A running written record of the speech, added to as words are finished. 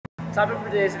Topic for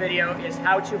today's video is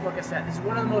how to hook a set. This is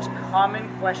one of the most common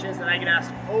questions that I get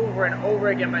asked over and over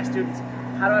again by students.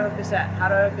 How do I hook the set? How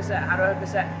do I hook the set? How do I hook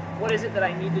the set? What is it that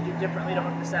I need to do differently to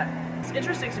hook the set? It's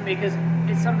interesting to me because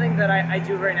it's something that I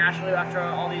do very naturally after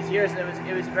all these years, and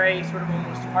it was very sort of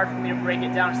almost hard for me to break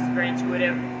it down. It's very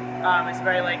intuitive. It's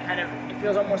very like it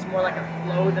feels almost more like a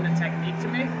flow than a technique to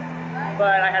me.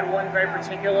 But I had one very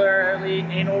particularly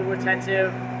anal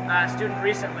retentive student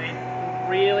recently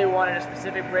who really wanted a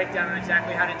specific breakdown on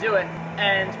exactly how to do it.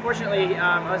 And fortunately,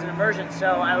 I was in immersion, so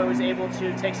I was able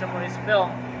to take some of his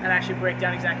film and actually break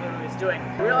down exactly what he was doing.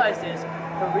 What I realized is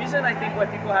the reason I think why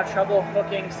people have trouble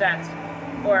hooking sets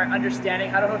or understanding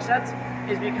how to hook sets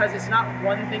is because it's not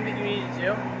one thing that you need to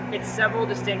do, it's several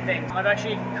distinct things. I've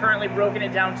actually currently broken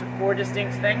it down to 4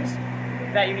 distinct things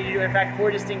that you need to do. In fact,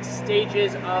 4 distinct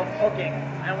stages of hooking.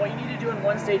 And what you need to do in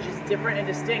one stage is different and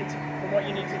distinct from what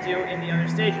you need to do in the other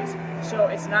stages. So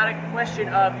it's not a question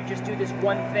of you just do this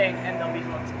one thing and they'll be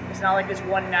hooked. It's not like this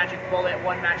one magic bullet,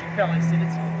 one magic pill. Instead,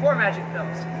 it's 4 magic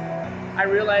pills. I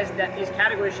realized that these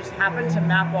categories just happen to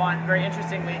map on, very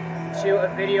interestingly, to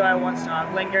a video I once saw,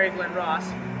 Glengarry Glen Ross.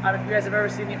 If you guys have ever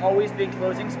seen the Always Big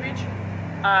closing speech,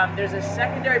 there's a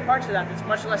secondary part to that that's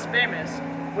much less famous,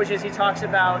 which is he talks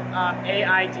about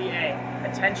AIDA,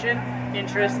 attention,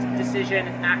 interest, decision,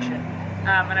 action.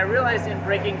 And I realized in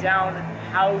breaking down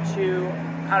how to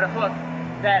hook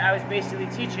that I was basically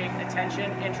teaching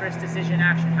attention, interest, decision,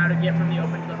 action, how to get from the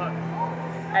open to the hook.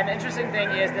 And the interesting thing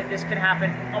is that this can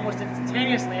happen almost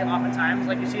instantaneously oftentimes.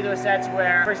 Like you see those sets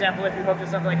where, for example, if you hook to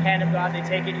something like Hand of God, they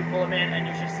take it, you pull them in, and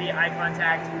you should see eye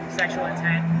contact, sexual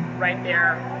intent right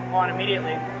there on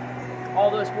immediately.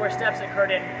 All those 4 steps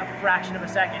occurred in a fraction of a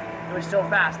second. It was so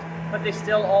fast, but they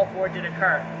still all 4 did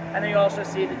occur. And then you also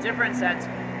see the different sets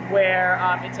where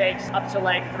it takes up to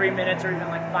like 3 minutes or even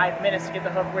like 5 minutes to get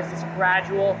the hook, where it's this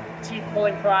gradual teeth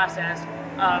pulling process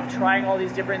of trying all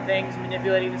these different things,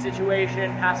 manipulating the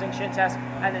situation, passing shit tests,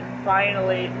 and then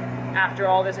finally, after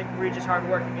all this egregious hard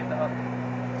work, you get the hook.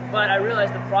 But I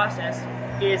realized the process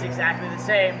is exactly the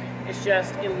same. It's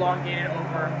just elongated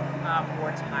over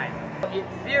more time. In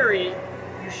theory,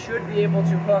 you should be able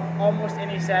to hook almost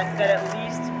any set that at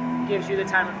least gives you the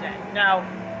time of day. Now,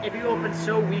 if you open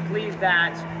so weakly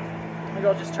that the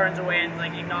girl just turns away and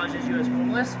like acknowledges you as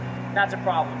homeless, that's a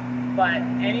problem. But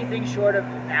anything short of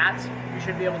that, you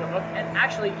should be able to hook. And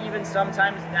actually, even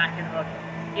sometimes that can hook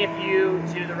if you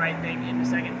do the right thing in the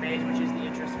second phase, which is the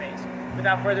interest phase.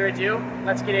 Without further ado,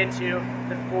 let's get into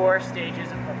the 4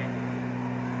 stages of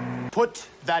hooking. Put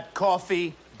that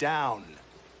coffee down.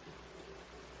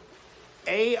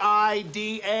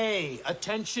 AIDA,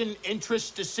 attention,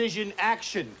 interest, decision,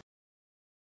 action.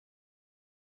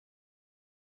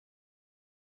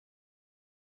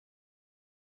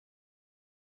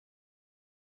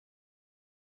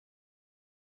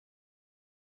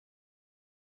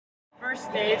 First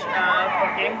stage of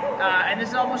hooking, and this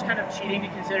is almost kind of cheating to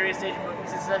consider a stage of hooking,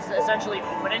 because it's essentially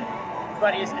opening,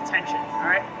 but is attention, all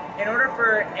right? In order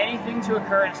for anything to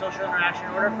occur in social interaction,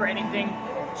 in order for anything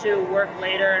to work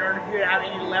later, in order for you to have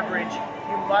any leverage,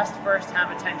 you must first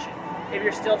have attention. If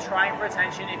you're still trying for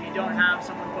attention, if you don't have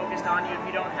someone focused on you, if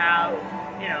you don't have,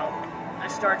 a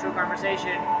start to a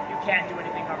conversation, you can't do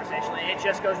anything conversationally. It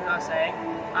just goes without saying.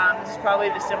 This is probably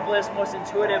the simplest, most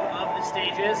intuitive of the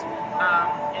stages.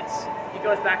 It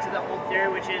goes back to the old theory,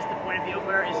 which is the point of the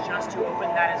opener is just to open,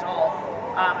 that is all.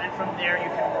 And from there you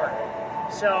can work.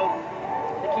 So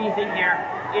the key thing here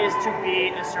is to be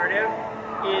assertive,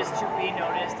 is to be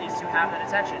noticed, is to have that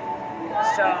attention.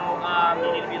 So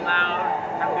you need to be loud,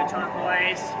 have a good tone of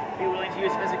voice, be willing to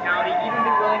use physicality, even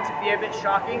be willing to be a bit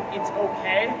shocking. It's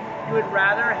okay. You would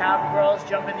rather have girls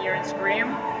jump in the air and scream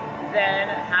than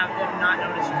have them not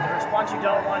notice you. The response you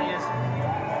don't want is,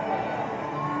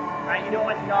 right? You don't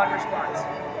want non-response.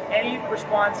 Any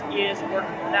response is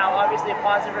workable. Now, obviously, a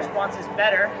positive response is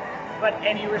better, but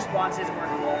any response is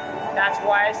workable. That's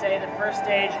why I say the first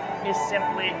stage is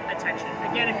simply attention.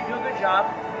 Again, if you do a good job,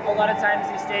 a lot of times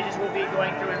these stages will be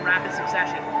going through in rapid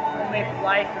succession. You may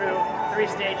fly through 3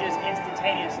 stages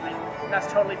instantaneously. That's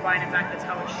totally fine. In fact, that's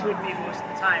how it should be most of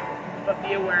the time. But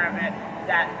be aware of it,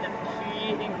 that the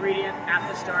key ingredient at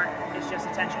the start is just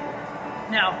attention.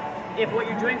 Now, if what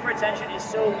you're doing for attention is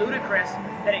so ludicrous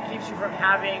that it keeps you from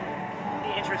having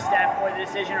the interest step or the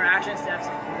decision or action steps,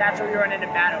 that's where you run into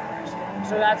bad openers.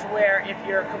 So that's where if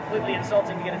you're completely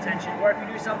insulting to get attention, or if you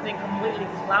do something completely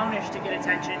clownish to get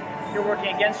attention, you're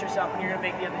working against yourself and you're gonna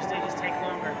make the other stages take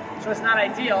longer. So it's not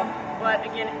ideal, but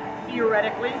again,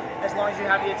 theoretically, as long as you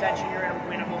have the attention, you're in a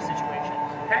winnable situation,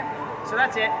 okay? So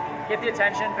that's it. get the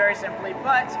attention very simply,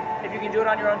 but if you can do it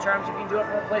on your own terms, if you can do it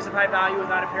from a place of high value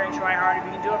without appearing try-hard, if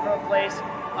you can do it from a place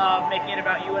of making it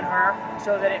about you and her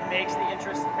so that it makes the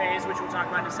interest phase, which we'll talk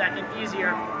about in a second,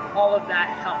 easier, all of that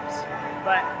helps.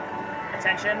 But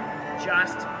attention,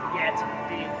 just get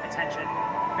the attention.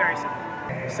 Very simple.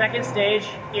 Second stage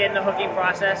in the hooking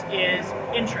process is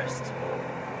interest.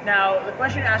 Now, the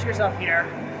question to ask yourself here,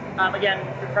 again,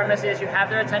 the premise is you have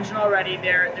their attention already.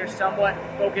 They're somewhat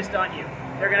focused on you.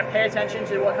 They're going to pay attention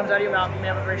to what comes out of your mouth. You may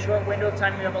have a very short window of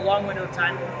time, you may have a long window of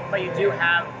time, but you do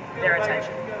have their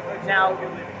attention. Now,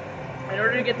 in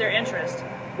order to get their interest,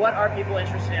 what are people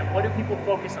interested in? What do people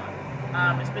focus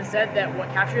on? It's been said that what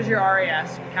captures your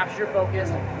RAS, captures your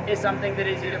focus, is something that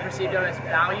is either perceived of as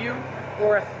value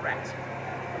or a threat.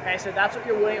 Okay, so that's what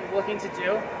you're looking to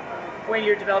do when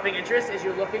you're developing interest, is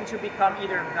you're looking to become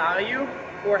either value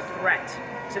or threat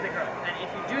to the girl. And if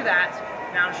you do that,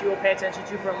 now she will pay attention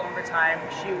to you for a longer time.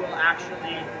 She will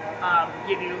actually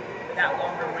give you that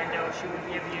longer window. She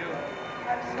will give you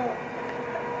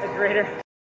a greater...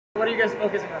 What are you guys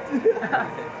focusing on?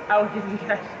 I will give you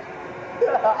guys...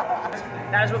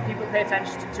 That is what people pay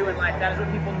attention to in life. That is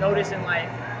what people notice in life,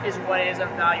 is what is of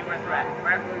value or threat.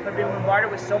 Right? We're being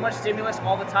bombarded with so much stimulus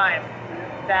all the time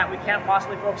that we can't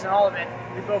possibly focus on all of it.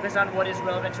 We focus on what is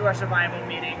relevant to our survival,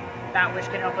 meaning that which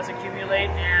can help us accumulate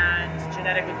and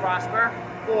genetically prosper,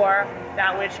 or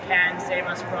that which can save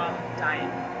us from dying.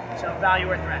 So value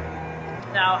or threat.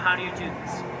 Now, how do you do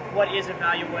this? What is a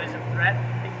value, what is a threat?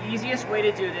 The easiest way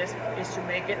to do this is to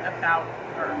make it about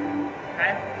her,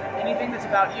 okay? Anything that's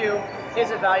about you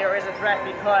is a value or is a threat,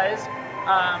 because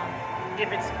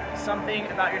if it's something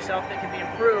about yourself that can be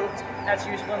improved, that's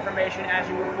useful information as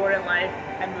you move forward in life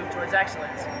and move towards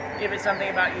excellence. If it's something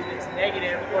about you that's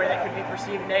negative or that could be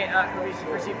perceived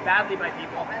badly by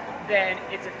people, then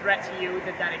it's a threat to you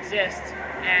that exists,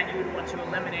 and you would want to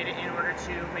eliminate it in order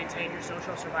to maintain your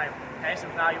social survival. Okay, so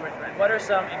value or threat. What are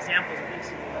some examples of these?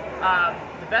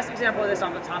 The best example of this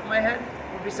on the top of my head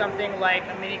would be something like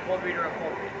a mini cold read or a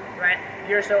cold read, right?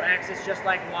 You're so X is just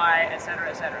like Y,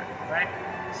 etc., right?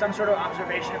 Some sort of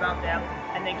observation about them,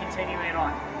 and then continuing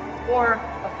on. Or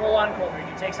a full-on cold read.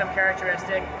 You take some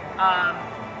characteristic,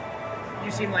 you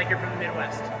seem like you're from the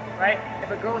Midwest, right? If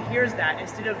a girl hears that,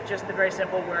 instead of just the very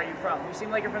simple, where are you from? You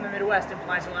seem like you're from the Midwest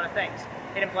implies a lot of things.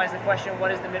 It implies the question,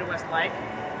 what is the Midwest like?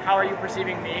 How are you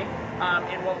perceiving me?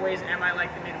 In what ways am I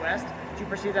like the Midwest? Do you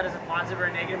perceive that as a positive or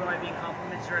a negative? Am I being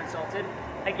complimented or insulted?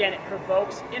 Again, it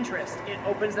provokes interest. It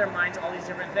opens their mind to all these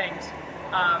different things.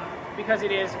 Because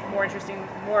it is more interesting,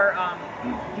 more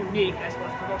unique, I suppose.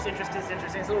 Provokes interest is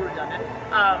interesting, it's a little redundant,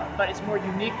 but it's more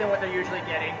unique than what they're usually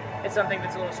getting. It's something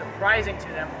that's a little surprising to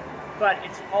them, but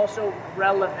it's also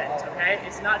relevant, okay?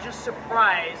 It's not just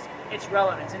surprise, it's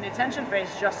relevance. In the attention phase,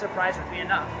 just surprise would be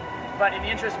enough. But in the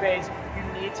interest phase,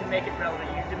 you need to make it relevant.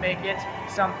 You need to make it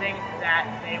something that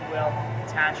they will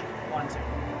attach onto.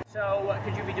 So what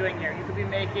could you be doing here? You could be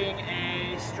making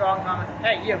a strong comment.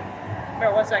 Hey, you, come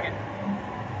here 1 second.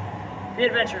 Be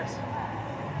adventurous.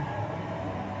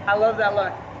 I love that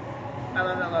look. I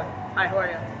love that look. Hi, how are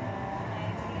you?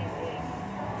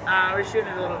 We're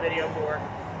shooting a little video for work.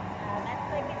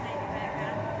 That's like a nice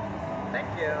background. Thank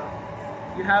you.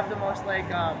 You have the most like,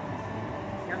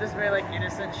 you have this very like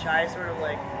innocent, shy sort of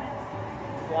like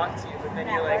walk to you, but then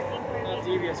you're like all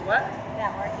devious. What? Is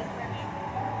that working for me?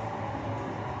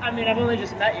 I mean, I've only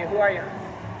just met you. Who are you?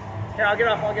 Here, I'll get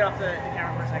off the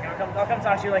camera for a second. I'll come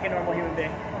talk to you like a normal human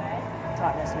being.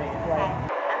 Talk nice to meet you. Who are you?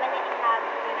 I'm gonna have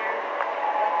dinner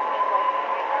with me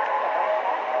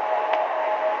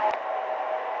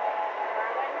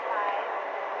right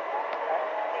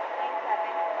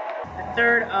now. The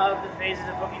third of the phases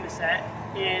of hooking the set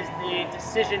is the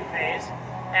decision phase.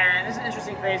 And this is an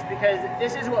interesting phase because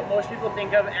this is what most people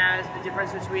think of as the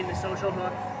difference between the social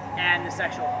hook and the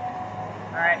sexual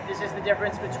hook. Alright, this is the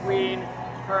difference between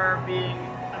her being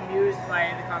amused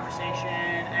by the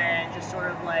conversation and just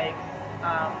sort of like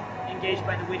engaged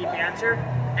by the witty banter,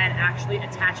 and actually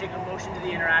attaching emotion to the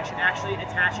interaction, actually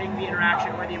attaching the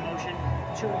interaction or the emotion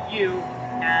to you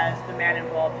as the man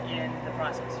involved in the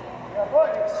process.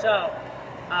 So,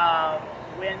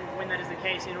 when that is the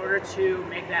case, in order to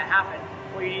make that happen,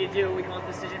 what you need to do, we call it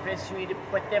the decision phase, you need to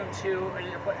put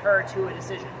her to a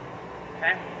decision,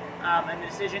 okay? And the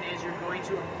decision is you're going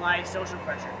to apply social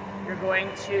pressure. You're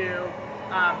going to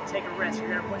take a risk. You're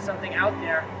going to put something out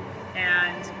there,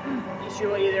 and she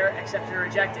will either accept it or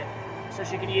reject it. So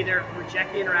she can either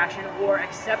reject the interaction or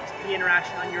accept the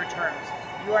interaction on your terms.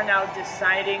 You are now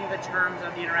deciding the terms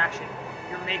of the interaction.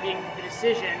 You're making the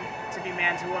decision to be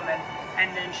man to woman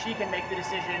and then she can make the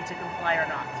decision to comply or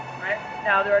not, right?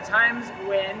 Now, there are times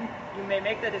when you may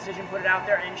make that decision, put it out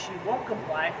there, and she won't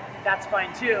comply. That's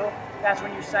fine too. That's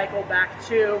when you cycle back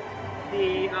to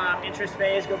the interest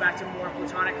phase, go back to more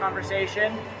platonic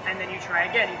conversation, and then you try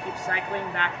again. You keep cycling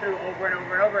back through over and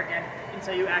over and over again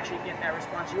until you actually get that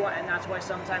response you want. And that's why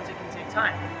sometimes it can take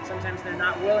time. Sometimes they're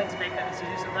not willing to make that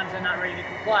decision. Sometimes they're not ready to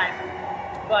comply.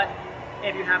 But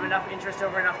if you have enough interest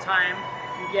over enough time,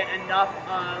 you get enough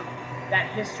of that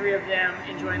history of them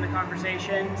enjoying the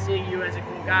conversation, seeing you as a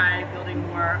cool guy, building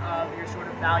more of your sort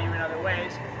of value in other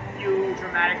ways, you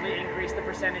dramatically increase the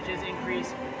percentages,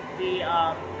 increase the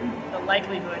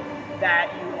likelihood that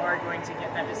you are going to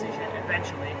get that decision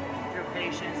eventually through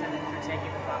patience and then through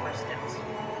taking the proper steps.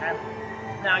 Okay?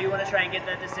 Now you want to try and get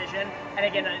that decision, and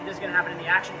again, this is going to happen in the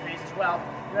action phase as well.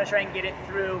 You want to try and get it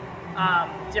through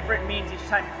different means each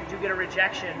time. If you do get a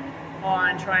rejection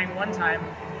on trying one time,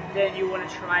 then you want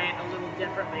to try it a little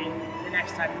differently the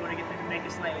next time. You want to get them to make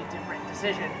a slightly different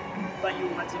decision, but you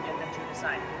want to get them to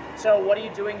decide. So what are you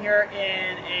doing here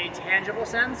in a tangible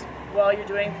sense? Well, you're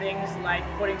doing things like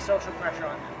putting social pressure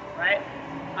on them,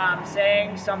 right?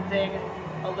 Saying something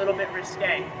a little bit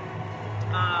risque,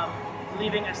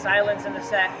 leaving a silence in the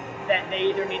set that they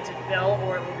either need to fill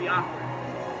or it will be awkward.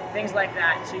 Things like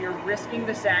that. So you're risking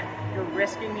the set, you're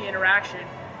risking the interaction,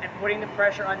 and putting the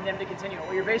pressure on them to continue.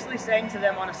 What you're basically saying to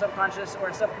them on a subconscious or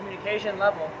a subcommunication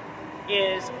level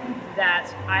is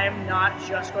that I am not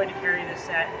just going to carry this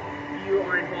set. You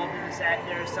are involved in the set.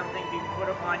 There is something being put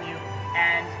upon you,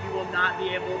 and you will not be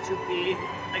able to be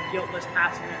a guiltless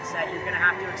passenger in the set. You're going to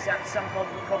have to accept some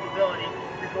culpability.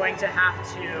 You're going to have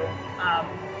to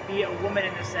be a woman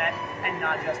in the set and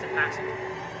not just a passenger.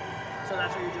 So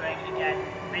that's what you're doing. Again,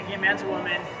 making a man to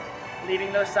woman,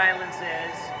 leaving those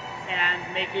silences, and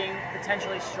making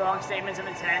potentially strong statements of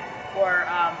intent or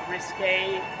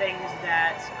risque things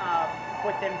that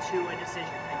put them to a decision.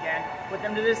 Again, put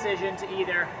them to the decision to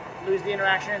either lose the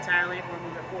interaction entirely or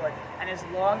move it forward. And as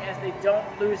long as they don't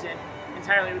lose it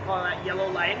entirely, we call that yellow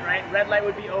light, right? Red light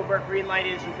would be over, green light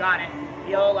is you got it.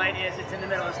 Yellow light is it's in the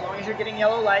middle. As long as you're getting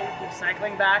yellow light, you keep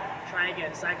cycling back, trying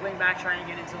again, cycling back, trying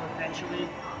again until eventually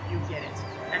you get it.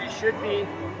 And it should be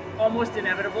almost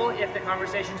inevitable if the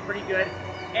conversation's pretty good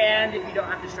and if you don't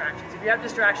have distractions. If you have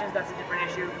distractions, that's a different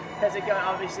issue, because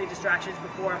obviously distractions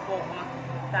before a full hook,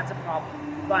 that's a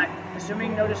problem. But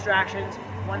assuming no distractions,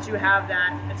 once you have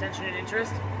that attention and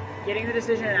interest, getting the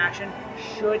decision in action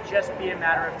should just be a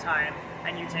matter of time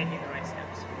and you taking the right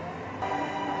steps.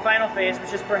 Final phase,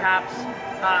 which is perhaps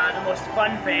the most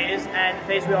fun phase and the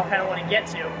phase we all kind of want to get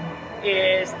to,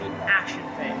 is the action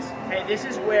phase. Okay, this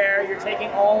is where you're taking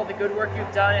all the good work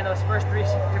you've done in those first three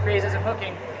phases of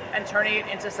hooking and turning it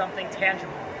into something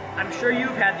tangible. I'm sure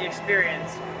you've had the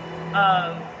experience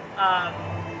of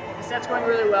the set's going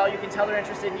really well, you can tell they're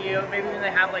interested in you, maybe when they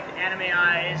have like the anime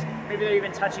eyes, maybe they're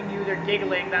even touching you, they're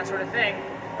giggling, that sort of thing,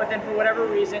 but then for whatever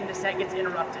reason the set gets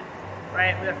interrupted,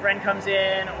 right? When a friend comes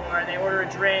in or they order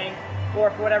a drink, or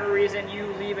for whatever reason you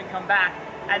leave and come back,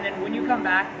 and then when you come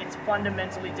back it's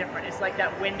fundamentally different. It's like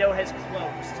that window has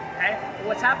closed, okay? But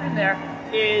what's happened there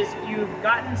is you've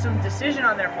gotten some decision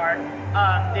on their part,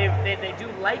 they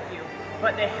do like you,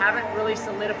 but they haven't really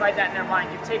solidified that in their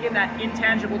mind. You've taken that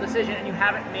intangible decision and you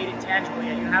haven't made it tangible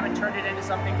yet. You haven't turned it into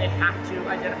something they have to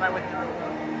identify with in order to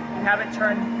work. You haven't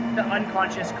turned the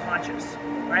unconscious conscious,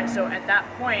 right? So at that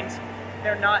point,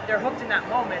 they're hooked in that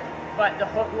moment, but the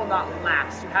hook will not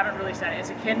last. You haven't really set it. It's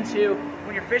akin to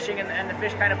when you're fishing and the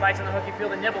fish kind of bites on the hook, you feel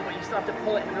the nibble, but you still have to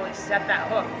pull it and really set that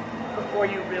hook before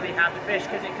you really have the fish,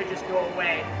 because it could just go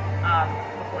away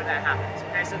before that happens.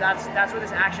 Okay, so that's what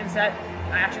this action step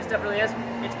really is.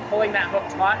 It's pulling that hook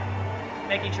taut,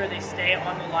 making sure they stay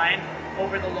on the line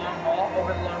over the long haul,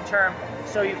 over the long term,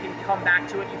 so you can come back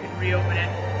to it, you can reopen it,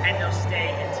 and they'll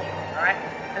stay into you, all right?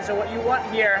 And so what you want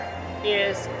here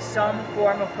is some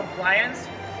form of compliance,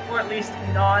 or at least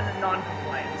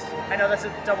non-compliance. I know that's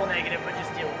a double negative, but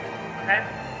just deal with it, okay?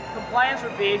 Compliance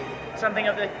would be something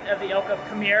of the ilk of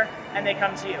come here, and they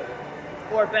come to you.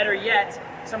 Or better yet,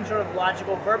 some sort of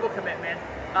logical verbal commitment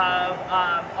of,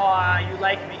 you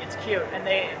like me, it's cute, and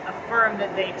they affirm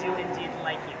that they do indeed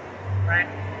like you, right?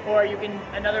 Or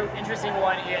another interesting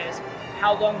one is,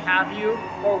 how long have you,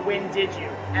 or when did you,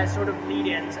 as sort of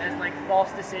lead-ins, as like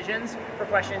false decisions for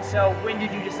questions. So when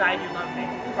did you decide you love me?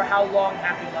 Or how long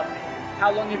have you loved me?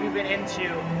 How long have you been into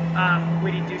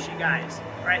witty, douchey guys,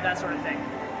 right? That sort of thing.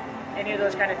 Any of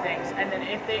those kind of things. And then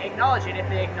if they acknowledge it, if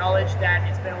they acknowledge that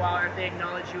it's been a while, or if they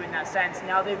acknowledge you in that sense,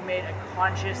 now they've made a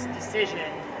conscious decision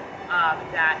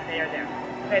that they are there.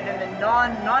 Okay, then the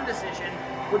non-decision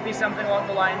would be something along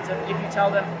the lines of if you tell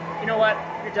them, you know what,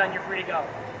 you're done, you're free to go,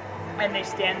 and they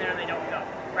stand there and they don't go,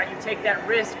 right? You take that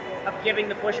risk of giving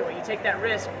the push away. You take that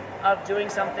risk of doing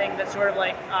something that's sort of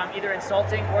like either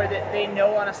insulting or that they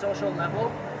know on a social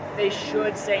level they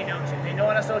should say no to. They know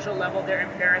on a social level they're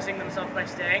embarrassing themselves by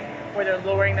staying, or they're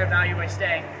lowering their value by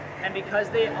staying. And because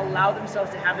they allow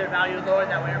themselves to have their value lowered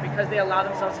that way, or because they allow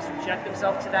themselves to subject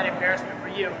themselves to that embarrassment for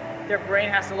you, their brain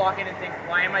has to lock in and think,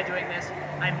 why am I doing this?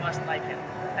 I must like him.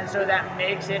 And so that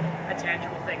makes it a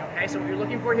tangible thing, okay? So what you're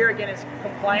looking for here, again, is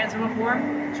compliance of a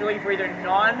form. So you're looking for either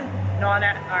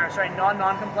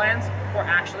non-compliance or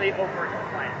actually overt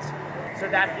compliance. So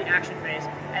that's the action phase,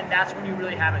 and that's when you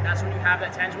really have it. That's when you have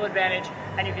that tangible advantage,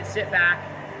 and you can sit back,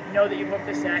 know that you've hooked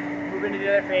the set, move into the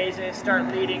other phases, start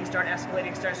leading, start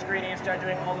escalating, start screening, and start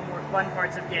doing all the more fun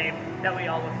parts of game that we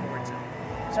all look forward to.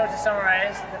 So to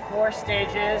summarize, the 4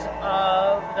 stages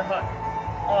of the hook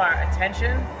are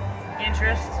attention,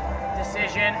 interest,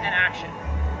 decision, and action.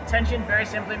 Attention very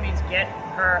simply means get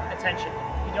her attention.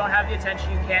 If you don't have the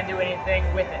attention, you can't do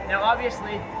anything with it. Now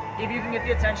obviously, if you can get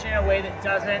the attention in a way that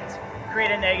doesn't create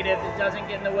a negative, that doesn't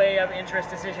get in the way of interest,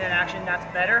 decision, and action, that's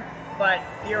better. But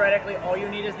theoretically, all you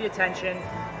need is the attention,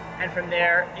 and from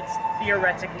there, it's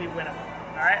theoretically winnable.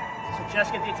 All right? So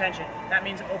just get the attention. That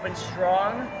means open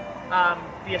strong,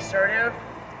 be assertive,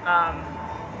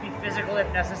 be physical if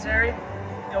necessary,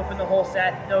 open the whole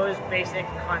set, those basic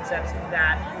concepts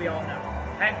that we all know.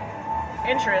 Okay?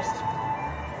 Interest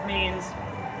means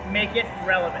make it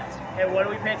relevant. Okay, what do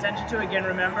we pay attention to? Again,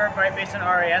 remember, right, based on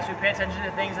RAS, we pay attention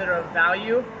to things that are of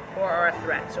value or are a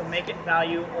threat. So make it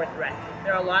value or threat.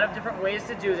 There are a lot of different ways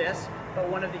to do this, but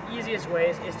one of the easiest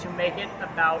ways is to make it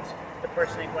about the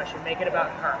person in question. Make it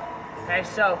about her. Okay,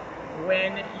 so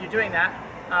when you're doing that,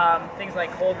 things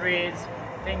like cold reads,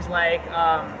 things like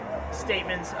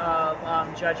statements of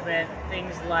judgment,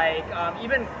 things like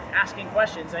even asking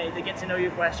questions, the get to know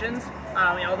you questions,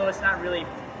 although it's not really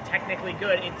technically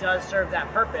good, it does serve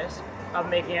that purpose of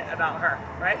making it about her,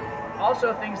 right?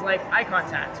 Also things like eye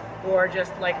contact, or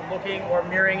just like looking or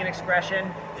mirroring an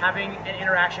expression, having an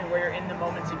interaction where you're in the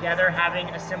moment together, having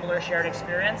a similar shared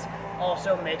experience,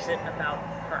 also makes it about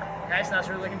her. Okay, so that's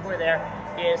what we're looking for there,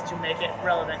 is to make it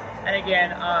relevant. And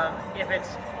again, if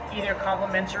it's either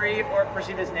complimentary or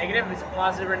perceived as negative, if it's a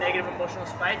positive or negative emotional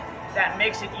spike, that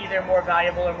makes it either more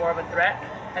valuable or more of a threat.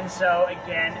 And so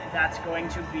again, that's going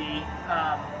to be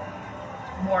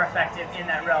more effective in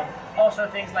that realm. Also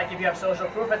things like if you have social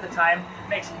proof at the time,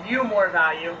 makes you more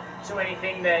value, so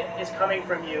anything that is coming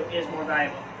from you is more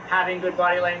valuable. Having good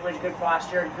body language, good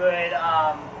posture, good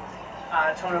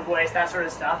tone of voice, that sort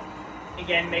of stuff,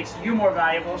 again, makes you more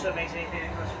valuable, so it makes anything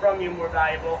that comes from you more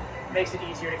valuable, makes it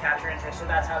easier to capture interest, so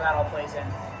that's how that all plays in,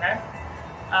 okay?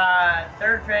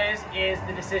 Third phase is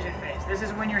the decision phase. This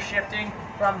is when you're shifting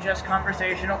from just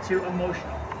conversational to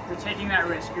emotional. You're taking that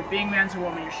risk. You're being man to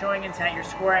woman. You're showing intent. You're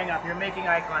squaring up. You're making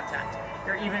eye contact.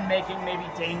 You're even making maybe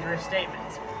dangerous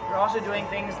statements. You're also doing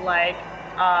things like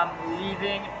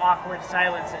leaving awkward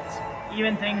silences.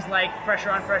 Even things like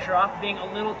pressure on, pressure off, being a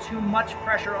little too much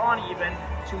pressure on even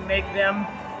to make them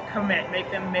commit, make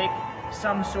them make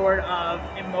some sort of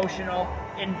emotional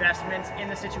investment in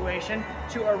the situation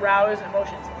to arouse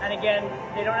emotions. And again,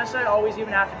 they don't necessarily always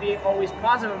even have to be always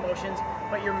positive emotions,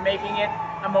 but you're making it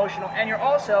emotional. And you're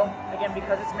also, again,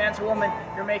 because it's man to woman,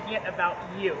 you're making it about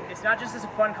you. It's not just as a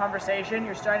fun conversation,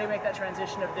 you're starting to make that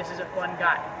transition of this is a fun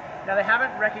guy. Now they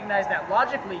haven't recognized that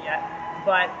logically yet,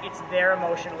 but it's there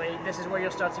emotionally. This is where you'll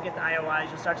start to get the IOIs,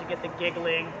 you'll start to get the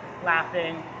giggling,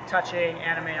 laughing, touching,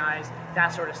 anime eyes, that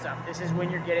sort of stuff. This is when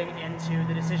you're getting into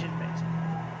the decision phase.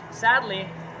 Sadly,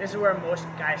 this is where most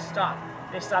guys stop.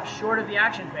 They stop short of the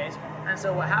action phase, and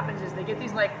so what happens is they get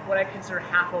these like what I consider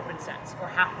half-open sets or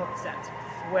half-hooked sets,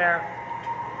 where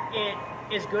it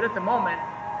is good at the moment,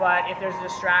 but if there's a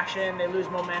distraction, they lose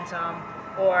momentum,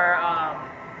 or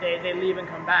they leave and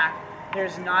come back,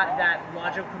 there's not that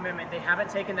logical commitment. They haven't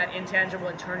taken that intangible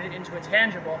and turned it into a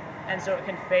tangible, and so it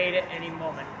can fade at any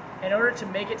moment. In order to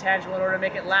make it tangible, in order to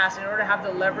make it last, in order to have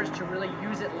the leverage to really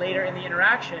use it later in the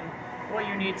interaction, what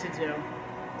you need to do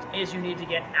is you need to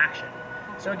get action.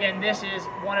 So again, this is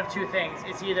one of two things.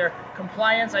 It's either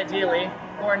compliance, ideally,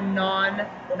 or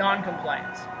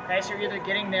non-compliance. Okay, so you're either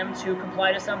getting them to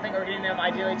comply to something or getting them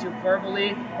ideally to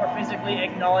verbally or physically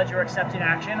acknowledge or accept an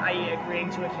action, i.e. agreeing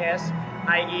to a kiss,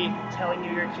 i.e. telling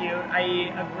you you're cute, i.e.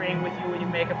 agreeing with you when you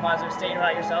make a positive statement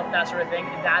about yourself, that sort of thing.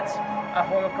 That's a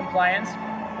form of compliance.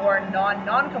 Or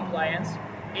non-compliance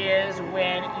is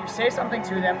when you say something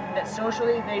to them that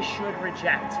socially they should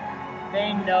reject.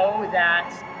 They know that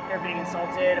they're being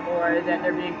insulted or that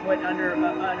they're being put under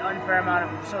an unfair amount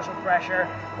of social pressure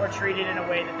or treated in a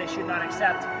way that they should not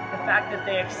accept. The fact that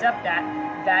they accept that,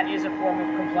 that is a form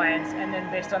of compliance, and then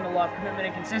based on the law of commitment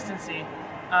and consistency,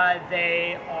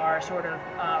 they are sort of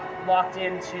locked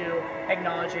into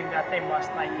acknowledging that they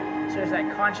must like you. So there's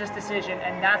that conscious decision,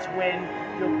 and that's when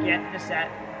you'll get the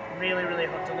set really, really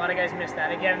hooked. A lot of guys miss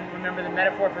that. Again, remember the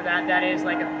metaphor for that, that is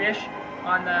like a fish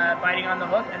on the biting on the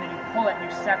hook, and then you pull it and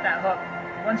you set that hook.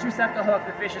 Once you set the hook,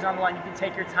 the fish is on the line. You can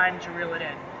take your time to reel it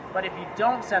in. But if you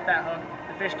don't set that hook,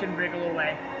 the fish can wriggle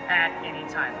away at any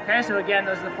time. Okay, so again,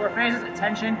 those are the 4 phases: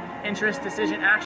 attention, interest, decision, action.